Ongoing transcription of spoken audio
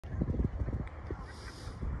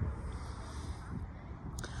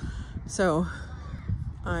So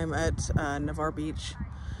I'm at Navarre Beach,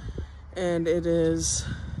 and it is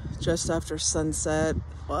just after sunset.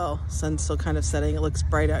 Well, sun's still kind of setting. It looks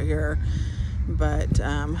bright out here, but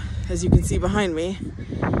as you can see behind me,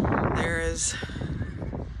 there is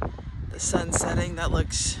the sun setting. That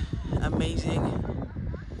looks amazing.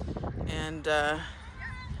 And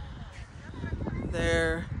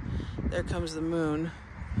there comes the moon.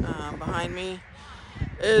 Behind me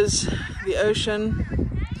is the ocean.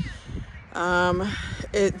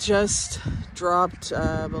 It just dropped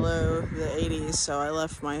below the 80s, so I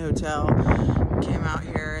left my hotel, came out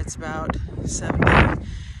here. It's about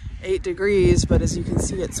 78 degrees, but as you can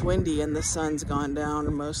see, it's windy and the sun's gone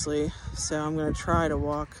down mostly. So I'm gonna try to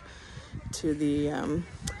walk to the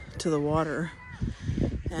water,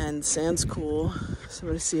 and sand's cool, so I'm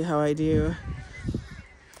gonna see how I do.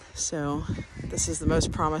 So this is the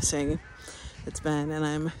most promising it's been, and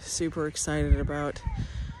I'm super excited about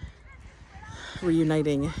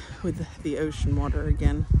reuniting with the ocean water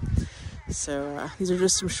again. So these are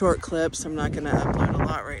just some short clips. I'm not gonna upload a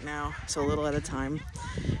lot right now, so a little at a time.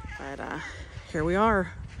 But here we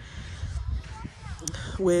are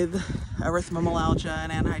with erythromelalgia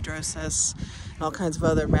and anhidrosis and all kinds of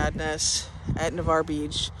other madness at Navarre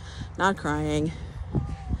Beach. Not crying,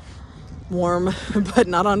 warm but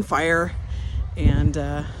not on fire, and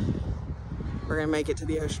we're gonna make it to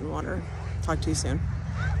the ocean water. Talk to you soon.